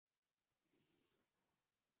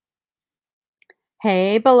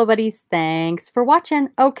Hey, Bolo buddies, thanks for watching.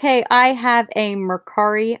 Okay, I have a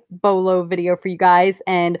Mercari Bolo video for you guys,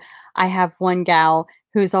 and I have one gal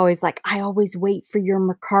who's always like, I always wait for your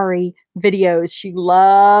Mercari videos. She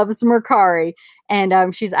loves Mercari,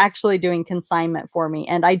 and she's actually doing consignment for me.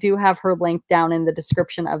 And I do have her link down in the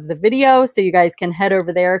description of the video, so you guys can head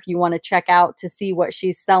over there if you want to check out to see what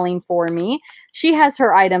she's selling for me. She has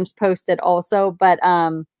her items posted also, but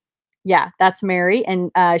yeah, that's Mary,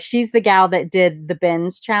 and she's the gal that did the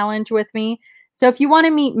bins challenge with me. So if you want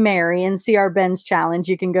to meet Mary and see our bins challenge,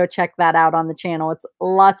 you can go check that out on the channel. It's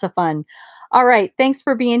lots of fun. All right, thanks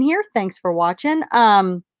for being here. Thanks for watching.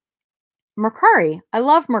 Mercari. I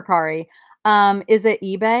love Mercari. Is it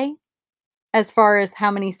eBay as far as how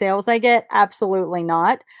many sales I get? Absolutely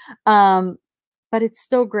not. But it's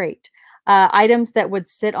still great. Items that would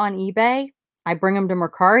sit on eBay, I bring them to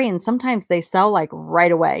Mercari and sometimes they sell like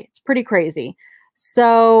right away. It's pretty crazy.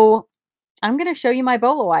 So I'm going to show you my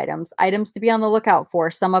Bolo items to be on the lookout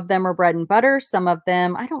for. Some of them are bread and butter. Some of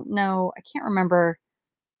them, I don't know. I can't remember.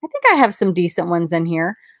 I think I have some decent ones in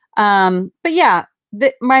here. But yeah,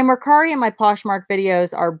 my Mercari and my Poshmark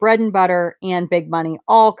videos are bread and butter and big money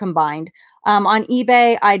all combined. On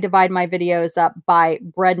eBay, I divide my videos up by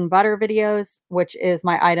bread and butter videos, which is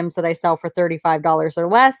my items that I sell for $35 or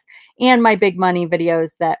less, and my big money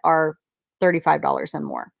videos that are $35 and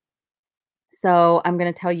more. So I'm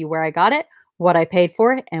going to tell you where I got it, what I paid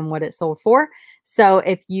for it, and what it sold for. So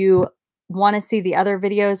if you want to see the other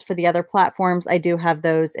videos for the other platforms, I do have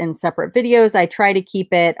those in separate videos. I try to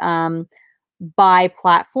keep it by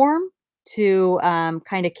platform to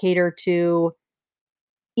kind of cater to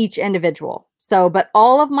each individual. So, but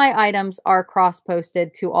all of my items are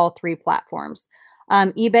cross-posted to all three platforms.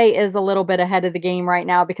 eBay is a little bit ahead of the game right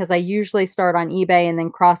now because I usually start on eBay and then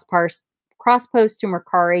cross-post to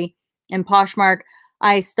Mercari and Poshmark.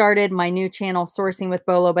 I started my new channel sourcing with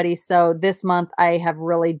Bolo Buddies. So this month I have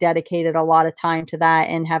really dedicated a lot of time to that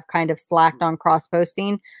and have kind of slacked on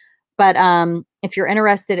cross-posting. But if you're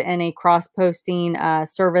interested in a cross-posting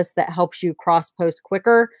service that helps you cross-post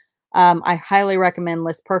quicker, I highly recommend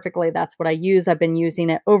List Perfectly. That's what I use. I've been using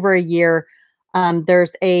it over a year.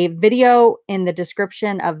 There's a video in the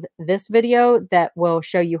description of this video that will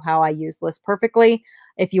show you how I use List Perfectly.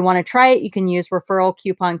 If you want to try it, you can use referral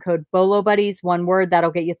coupon code bolobuddies, one word.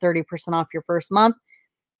 That'll get you 30% off your first month.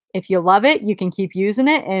 If you love it, you can keep using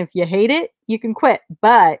it. And if you hate it, you can quit.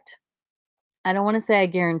 But I don't want to say I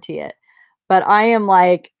guarantee it, but I am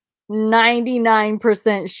like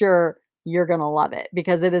 99% sure you're going to love it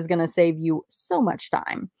because it is going to save you so much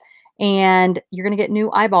time. And you're going to get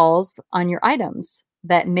new eyeballs on your items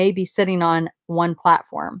that may be sitting on one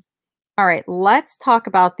platform. All right, let's talk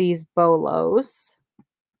about these Bolos.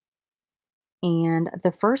 And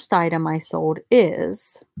the first item I sold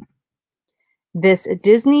is this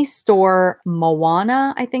Disney Store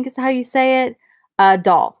Moana, I think is how you say it,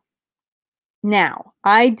 doll. Now,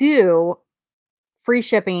 I do free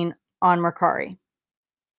shipping on Mercari.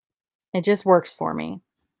 It just works for me.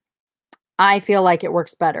 I feel like it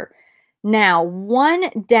works better. Now,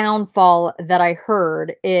 one downfall that I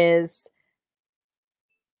heard is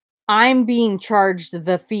I'm being charged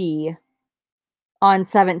the fee on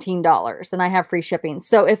 $17 and I have free shipping.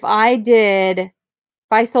 So if I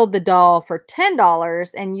sold the doll for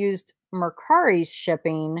 $10 and used Mercari's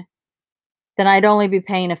shipping, then I'd only be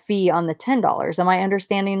paying a fee on the $10. Am I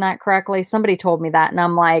understanding that correctly? Somebody told me that and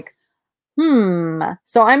I'm like,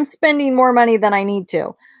 so I'm spending more money than I need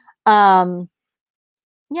to.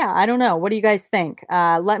 Yeah, I don't know. What do you guys think?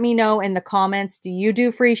 Let me know in the comments. Do you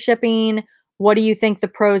do free shipping? What do you think the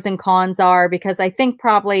pros and cons are? Because I think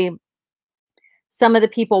probably some of the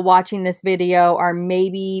people watching this video are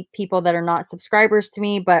maybe people that are not subscribers to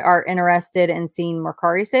me, but are interested in seeing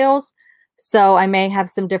Mercari sales. So I may have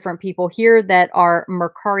some different people here that are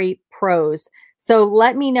Mercari pros. So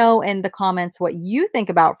let me know in the comments what you think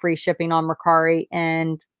about free shipping on Mercari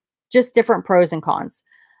and just different pros and cons.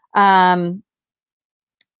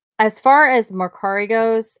 As far as Mercari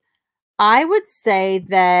goes, I would say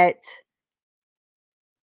that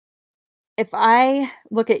if I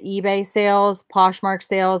look at eBay sales, Poshmark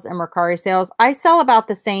sales, and Mercari sales, I sell about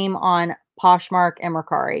the same on Poshmark and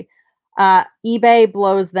Mercari. eBay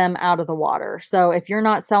blows them out of the water. So if you're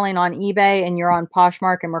not selling on eBay and you're on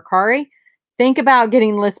Poshmark and Mercari, think about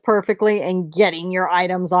getting List Perfectly and getting your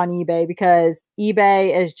items on eBay because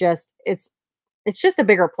eBay is just, it's just a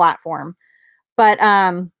bigger platform. But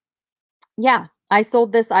yeah, I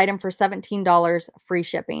sold this item for $17 free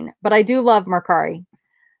shipping, but I do love Mercari.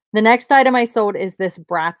 The next item I sold is this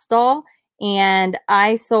Bratz doll, and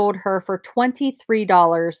I sold her for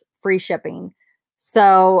 $23 free shipping.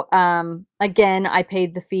 So, again, I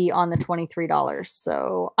paid the fee on the $23.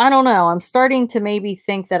 So I don't know. I'm starting to maybe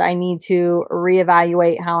think that I need to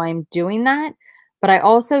reevaluate how I'm doing that. But I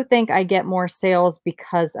also think I get more sales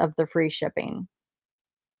because of the free shipping.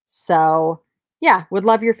 So yeah, would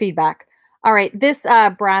love your feedback. All right. This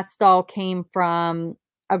Bratz doll came from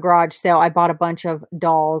a garage sale. I bought a bunch of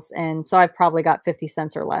dolls, and so I've probably got 50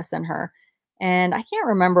 cents or less in her. And I can't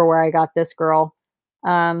remember where I got this girl.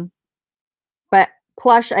 Um, but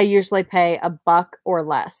plush, I usually pay a buck or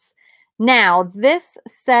less. Now, this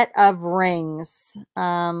set of rings,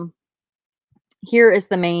 here is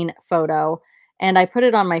the main photo, and I put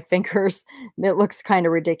it on my fingers. It looks kind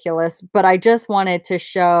of ridiculous, but I just wanted to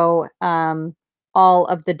show all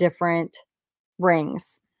of the different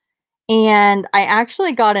rings. And I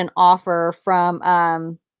actually got an offer from, I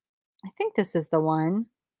think this is the one.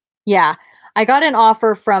 Yeah, I got an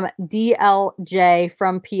offer from DLJ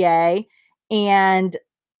from PA, and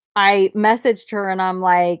I messaged her and I'm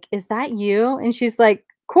like, "Is that you?" And she's like,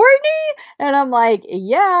 "Courtney?" And I'm like,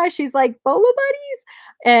 "Yeah." She's like, "Bolo buddies?"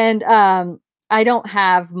 And I don't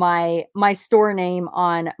have my store name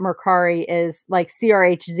on Mercari is like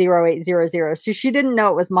CRH0800. So she didn't know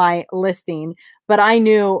it was my listing, but I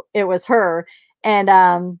knew it was her.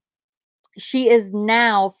 And she is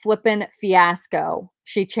now Flippin' Fiasco.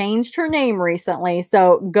 She changed her name recently,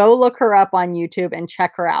 so go look her up on YouTube and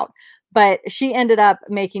check her out. But she ended up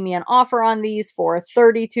making me an offer on these for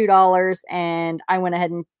 $32, and I went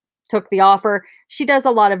ahead and took the offer. She does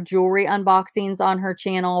a lot of jewelry unboxings on her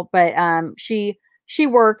channel, but she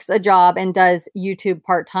works a job and does YouTube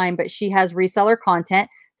part-time, but she has reseller content.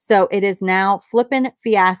 So it is now Flippin'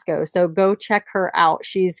 Fiasco. So go check her out.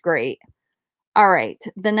 She's great. All right.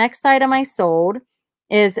 The next item I sold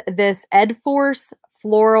is this Ed Force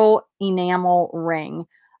floral enamel ring.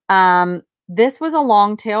 This was a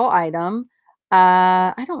long tail item.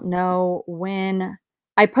 I don't know when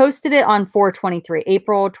I posted it on 4/23,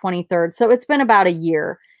 April 23rd. So it's been about a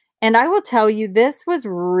year. And I will tell you, this was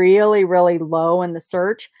really, really low in the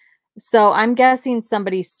search. So I'm guessing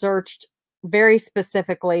somebody searched very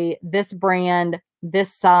specifically this brand,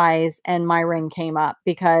 this size, and my ring came up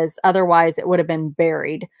because otherwise it would have been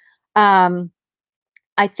buried. Um,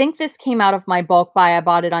 I think this came out of my bulk buy. I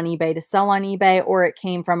bought it on eBay to sell on eBay, or it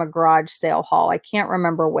came from a garage sale haul. I can't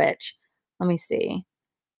remember which. Let me see.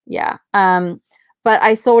 Yeah. But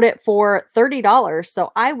I sold it for $30.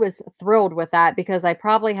 So I was thrilled with that because I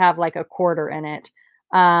probably have like a quarter in it.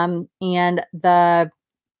 And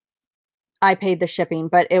I paid the shipping,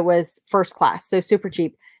 but it was first class, so super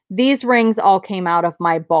cheap. These rings all came out of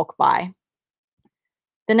my bulk buy.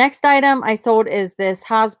 The next item I sold is this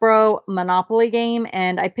Hasbro Monopoly game,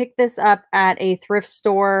 and I picked this up at a thrift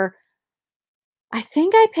store. I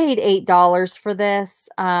think I paid $8 for this.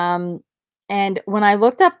 And when I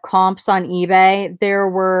looked up comps on eBay, there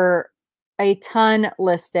were a ton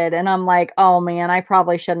listed, and I'm like, oh man, I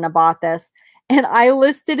probably shouldn't have bought this. And I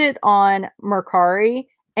listed it on Mercari,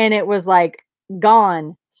 and it was like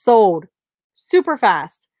gone, sold super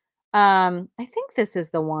fast. I think this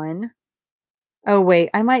is the one. Oh wait,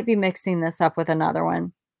 I might be mixing this up with another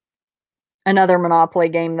one. Another Monopoly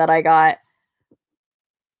game that I got.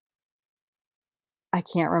 I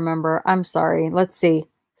can't remember. I'm sorry. Let's see.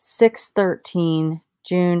 6/13,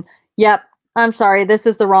 June. Yep. I'm sorry. This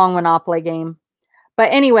is the wrong Monopoly game.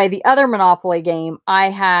 But anyway, the other Monopoly game, I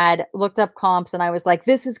had looked up comps and I was like,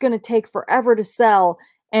 this is going to take forever to sell.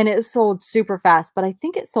 And it sold super fast, but I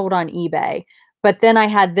think it sold on eBay. But then I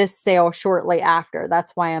had this sale shortly after.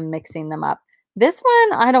 That's why I'm mixing them up. This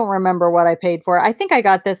one, I don't remember what I paid for. I think I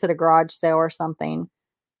got this at a garage sale or something,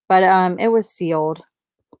 but it was sealed.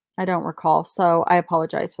 I don't recall, so I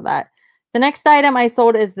apologize for that. The next item I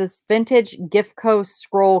sold is this vintage Giftco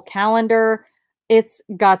scroll calendar. It's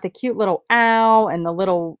got the cute little owl and the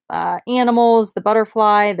little animals, the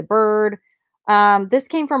butterfly, the bird. This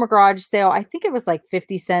came from a garage sale. I think it was like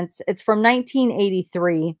 50 cents. It's from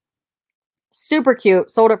 1983. Super cute.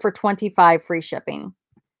 Sold it for 25 free shipping.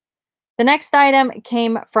 The next item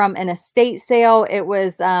came from an estate sale. It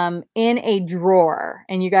was in a drawer,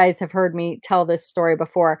 and you guys have heard me tell this story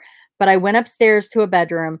before, but I went upstairs to a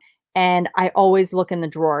bedroom, and I always look in the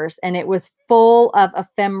drawers, and it was full of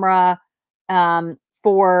ephemera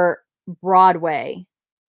for Broadway.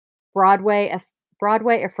 Broadway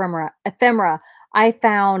ephemera. I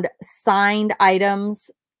found signed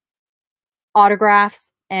items,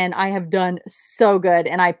 autographs, and I have done so good.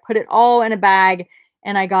 And I put it all in a bag,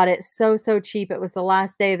 and I got it so, so cheap. It was the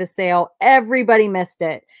last day of the sale. Everybody missed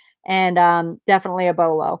it. And definitely a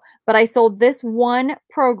bolo. But I sold this one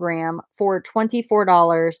program for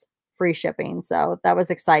 $24 free shipping. So that was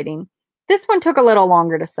exciting. this one took a little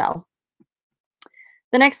longer to sell.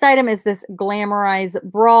 The next item is this glamorized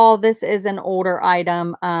bra. This is an older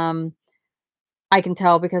item. I can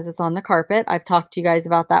tell because it's on the carpet. I've talked to you guys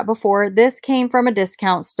about that before. This came from a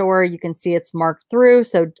discount store. You can see it's marked through.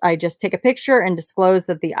 So I just take a picture and disclose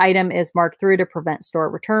that the item is marked through to prevent store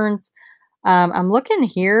returns. I'm looking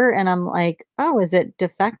here and I'm like, oh, is it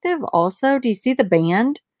defective also? Do you see the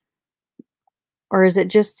band? Or is it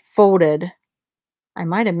just folded? I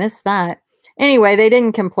might have missed that. Anyway, they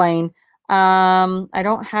didn't complain. I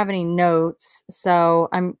don't have any notes, so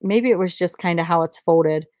maybe it was just kind of how it's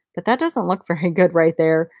folded, but that doesn't look very good right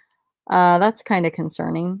there. That's kind of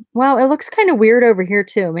concerning. Well, it looks kind of weird over here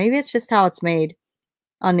too. Maybe it's just how it's made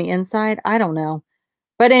on the inside. I don't know.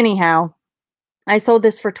 But anyhow, I sold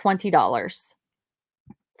this for $20.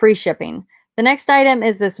 Free shipping. The next item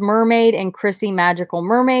is this Mermaid and Chrissy Magical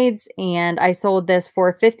Mermaids, and I sold this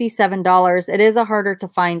for $57. It is a harder to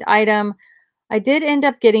find item. I did end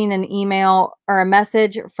up getting an email or a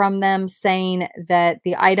message from them saying that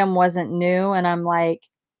the item wasn't new, and I'm like,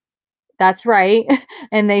 that's right.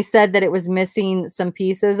 And they said that it was missing some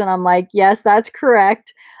pieces, and I'm like, yes, that's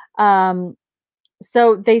correct.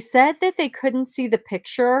 So they said that they couldn't see the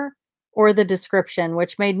picture or the description,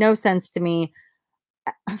 which made no sense to me.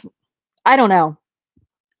 I don't know.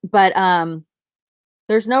 But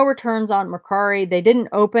there's no returns on Mercari. They didn't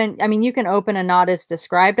open. I mean, you can open a not as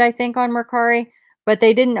described, I think, on Mercari, but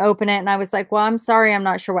they didn't open it. And I was like, well, I'm sorry. I'm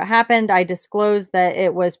not sure what happened. I disclosed that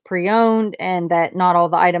it was pre-owned and that not all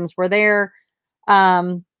the items were there.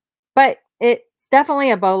 But it's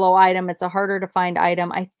definitely a Bolo item. It's a harder to find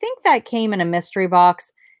item. I think that came in a mystery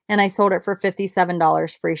box and I sold it for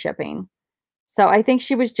 $57 free shipping. So I think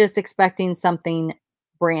she was just expecting something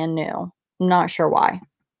brand new. I'm not sure why.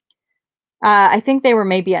 I think they were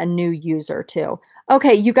maybe a new user too.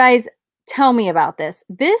 Okay, you guys, tell me about this.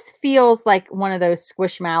 This feels like one of those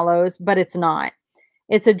Squishmallows, but it's not.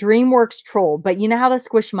 It's a DreamWorks troll, but you know how the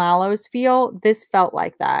Squishmallows feel? This felt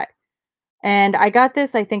like that. And I got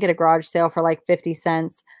this, I think, at a garage sale for like 50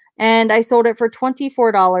 cents. And I sold it for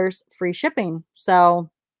 $24 free shipping. So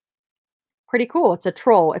pretty cool. It's a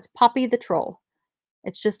troll. It's Poppy the Troll.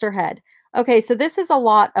 It's just her head. Okay, so this is a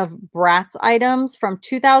lot of Bratz items from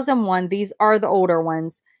 2001. These are the older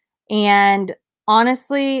ones. And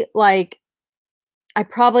honestly, like, I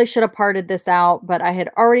probably should have parted this out, but I had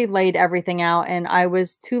already laid everything out and I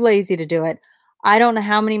was too lazy to do it. I don't know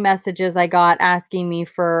how many messages I got asking me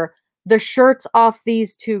for the shirts off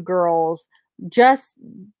these two girls, just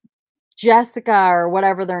Jessica or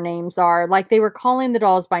whatever their names are. Like, they were calling the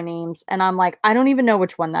dolls by names. And I'm like, I don't even know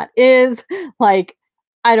which one that is. Like,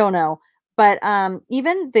 I don't know. But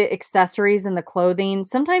even the accessories and the clothing,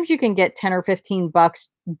 sometimes you can get 10 or 15 bucks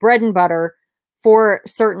bread and butter for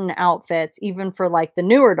certain outfits, even for like the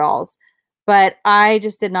newer dolls. But I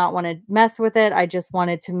just did not want to mess with it. I just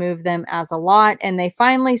wanted to move them as a lot. And they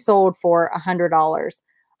finally sold for $100.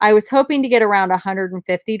 I was hoping to get around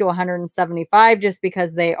 150 to 175 just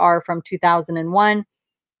because they are from 2001.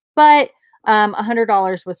 But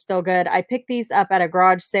 $100 was still good. I picked these up at a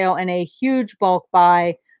garage sale in a huge bulk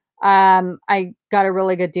buy. I got a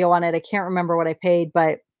really good deal on it. I can't remember what I paid,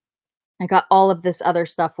 but I got all of this other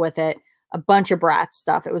stuff with it, a bunch of Bratz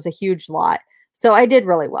stuff. It was a huge lot. So I did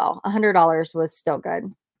really well. $100 was still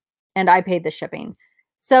good. And I paid the shipping.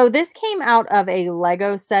 So this came out of a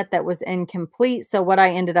Lego set that was incomplete. So what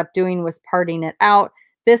I ended up doing was parting it out.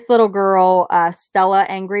 This little girl, Stella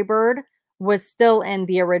Angry Bird, was still in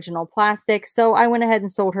the original plastic. So I went ahead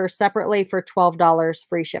and sold her separately for $12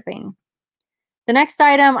 free shipping. The next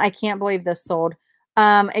item, I can't believe this sold.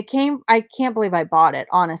 I can't believe I bought it,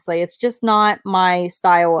 honestly. It's just not my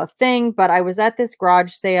style of thing, but I was at this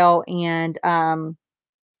garage sale and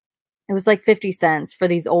it was like 50 cents for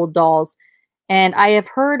these old dolls. And I have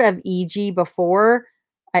heard of EG before,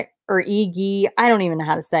 or EG, I don't even know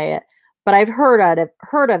how to say it, but I've heard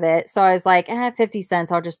of it. So I was like, 50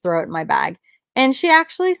 cents, I'll just throw it in my bag. And she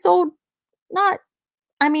actually sold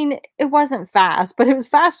I mean, it wasn't fast, but it was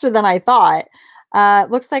faster than I thought.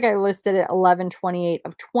 Looks like I listed it 11/28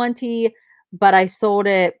 of 20, but I sold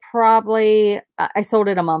it I sold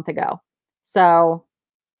it a month ago. So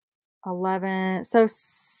 11, so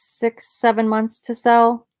 6, 7 months to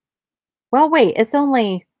sell. Well, wait, it's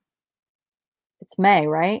May,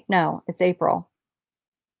 right? No, it's April.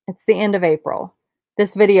 It's the end of April.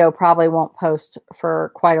 This video probably won't post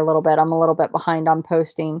for quite a little bit. I'm a little bit behind on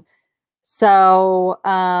posting. So,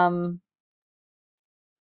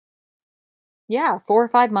 yeah, 4 or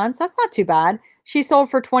 5 months. That's not too bad. She sold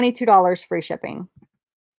for $22 free shipping.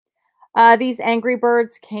 These Angry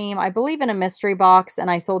Birds came, I believe, in a mystery box, and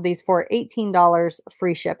I sold these for $18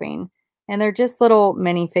 free shipping. And they're just little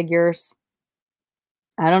mini figures.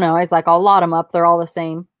 I don't know. I was like, I'll lot them up. They're all the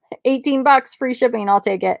same. 18 bucks, free shipping. I'll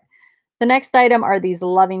take it. The next item are these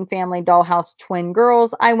Loving Family Dollhouse twin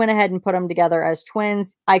girls. I went ahead and put them together as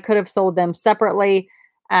twins. I could have sold them separately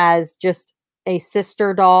as just a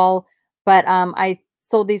sister doll, but I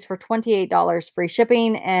sold these for $28 free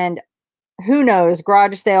shipping. And who knows,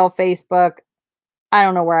 garage sale, Facebook. I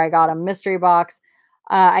don't know where I got them. Mystery box.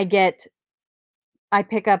 I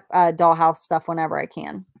pick up dollhouse stuff whenever I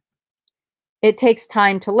can. It takes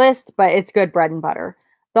time to list, but it's good bread and butter.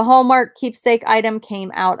 The Hallmark keepsake item came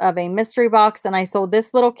out of a mystery box, and I sold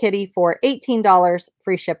this little kitty for $18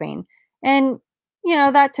 free shipping. And, you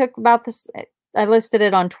know, that took about this. I listed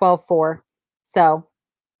it on 12/4, so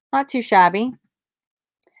not too shabby.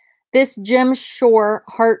 This Jim Shore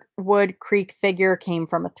Heartwood Creek figure came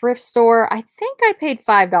from a thrift store. I think I paid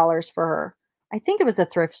 $5 for her. I think it was a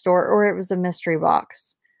thrift store or it was a mystery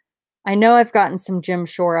box. I know I've gotten some Jim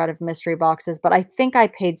Shore out of mystery boxes, but I think I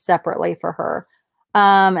paid separately for her.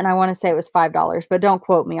 And I want to say it was $5, but don't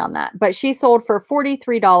quote me on that. But she sold for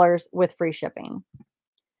 $43 with free shipping.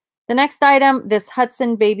 The next item, this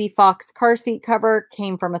Hudson Baby Fox car seat cover,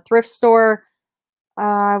 came from a thrift store.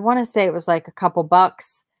 I want to say it was like a couple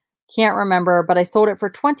bucks. Can't remember, but I sold it for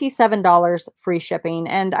 $27 free shipping.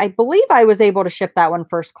 And I believe I was able to ship that one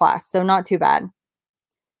first class, so not too bad.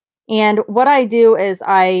 And what I do is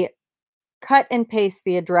I cut and paste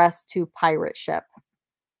the address to pirate ship.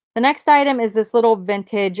 The next item is this little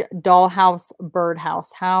vintage dollhouse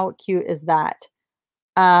birdhouse. How cute is that?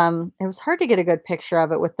 It was hard to get a good picture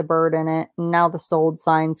of it with the bird in it. And now the sold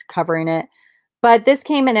signs covering it. But this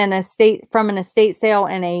came in an from an estate sale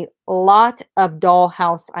and a lot of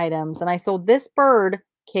dollhouse items. And I sold this bird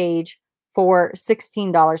cage for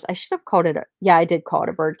 $16. I should have called it yeah, I did call it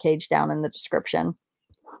a bird cage down in the description.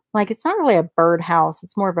 Like, it's not really a bird house.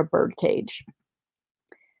 It's more of a bird cage.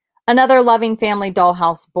 Another Loving Family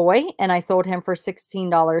Dollhouse boy, and I sold him for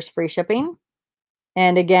 $16 free shipping.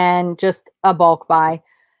 And again, just a bulk buy.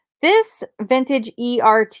 This vintage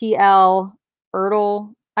ERTL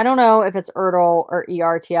Ertl, I don't know if it's Ertl or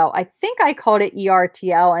ERTL. I think I called it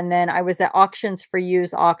ERTL, and then I was at Auctions for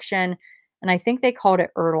Use auction, and I think they called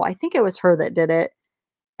it Ertl. I think it was her that did it.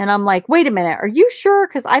 And I'm like, wait a minute, are you sure?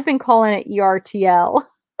 Because I've been calling it ERTL.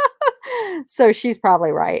 So she's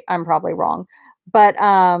probably right. I'm probably wrong. But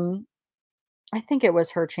I think it was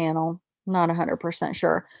her channel. Not 100%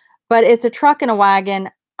 sure. But it's a truck and a wagon.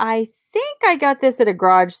 I think I got this at a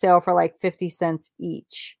garage sale for like 50 cents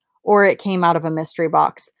each, or it came out of a mystery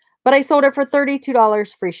box. But I sold it for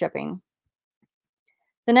 $32 free shipping.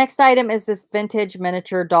 The next item is this vintage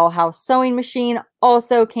miniature dollhouse sewing machine.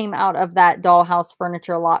 Also came out of that dollhouse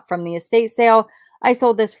furniture lot from the estate sale. I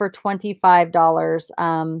sold this for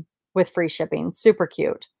 $25 with free shipping. Super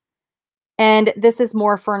cute. And this is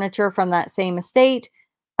more furniture from that same estate.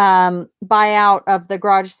 Buyout of the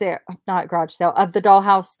garage sale, not garage sale, of the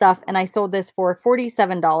dollhouse stuff. And I sold this for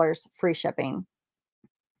 $47 free shipping.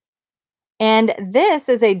 And this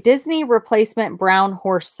is a Disney replacement brown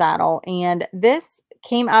horse saddle. And this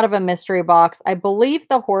came out of a mystery box. I believe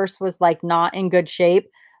the horse was like not in good shape.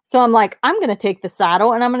 So I'm like, I'm going to take the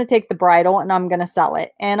saddle and I'm going to take the bridle and I'm going to sell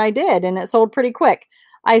it. And I did. And it sold pretty quick.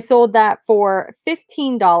 I sold that for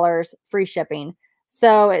 $15 free shipping.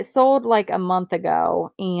 So it sold like a month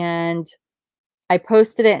ago and I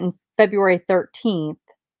posted it in February 13th.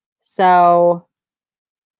 So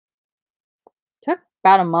took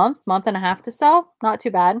about a month and a half to sell. Not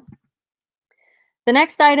too bad. The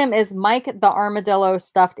next item is Mike the Armadillo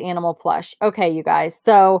stuffed animal plush. Okay, you guys.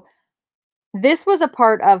 So this was a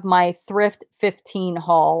part of my Thrift 15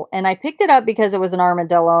 haul, and I picked it up because it was an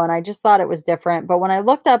armadillo, and I just thought it was different. But when I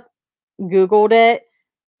Googled it,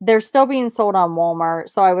 they're still being sold on Walmart.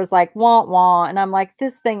 So I was like, wah, wah. And I'm like,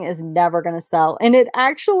 this thing is never going to sell. And it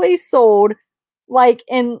actually sold like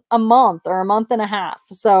in a month or a month and a half.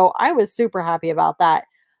 So I was super happy about that.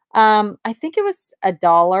 I think it was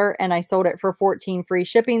 $1 and I sold it for 14 free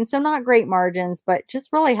shipping. So not great margins, but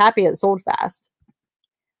just really happy it sold fast.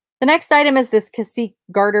 The next item is this Cacique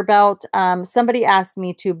garter belt. Somebody asked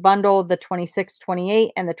me to bundle the 26-28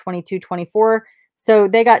 and the 22-24. So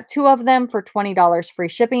they got 2 of them for $20 free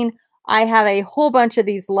shipping. I have a whole bunch of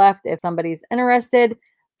these left. If somebody's interested,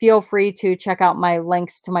 feel free to check out my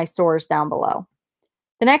links to my stores down below.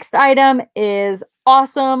 The next item is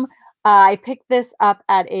awesome. I picked this up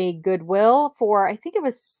at a Goodwill for, I think it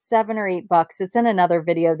was $7 or $8. It's in another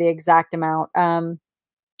video, the exact amount.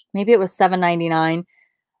 Maybe it was $7.99.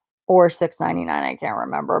 or $6.99, I can't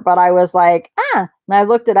remember. But I was like, and I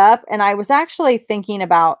looked it up and I was actually thinking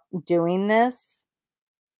about doing this.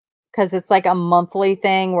 because it's like a monthly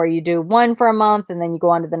thing where you do one for a month and then you go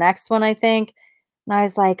on to the next one, I think. And I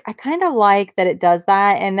was like, I kind of like that it does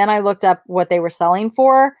that. And then I looked up what they were selling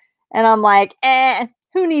for, and I'm like,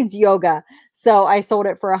 who needs yoga? So I sold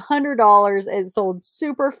it for $100. It sold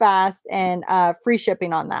super fast, and free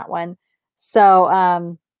shipping on that one.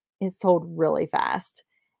 So it sold really fast.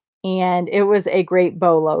 And it was a great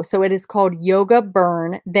bolo. So it is called Yoga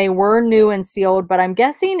Burn. They were new and sealed, but I'm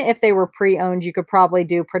guessing if they were pre-owned, you could probably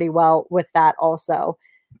do pretty well with that also.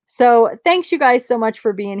 So thanks you guys so much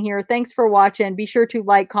for being here. Thanks for watching. Be sure to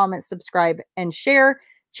like, comment, subscribe, and share.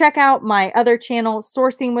 Check out my other channel,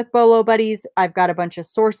 Sourcing with Bolo Buddies. I've got a bunch of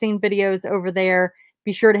sourcing videos over there.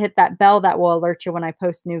 Be sure to hit that bell that will alert you when I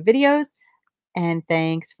post new videos. And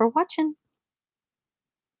thanks for watching.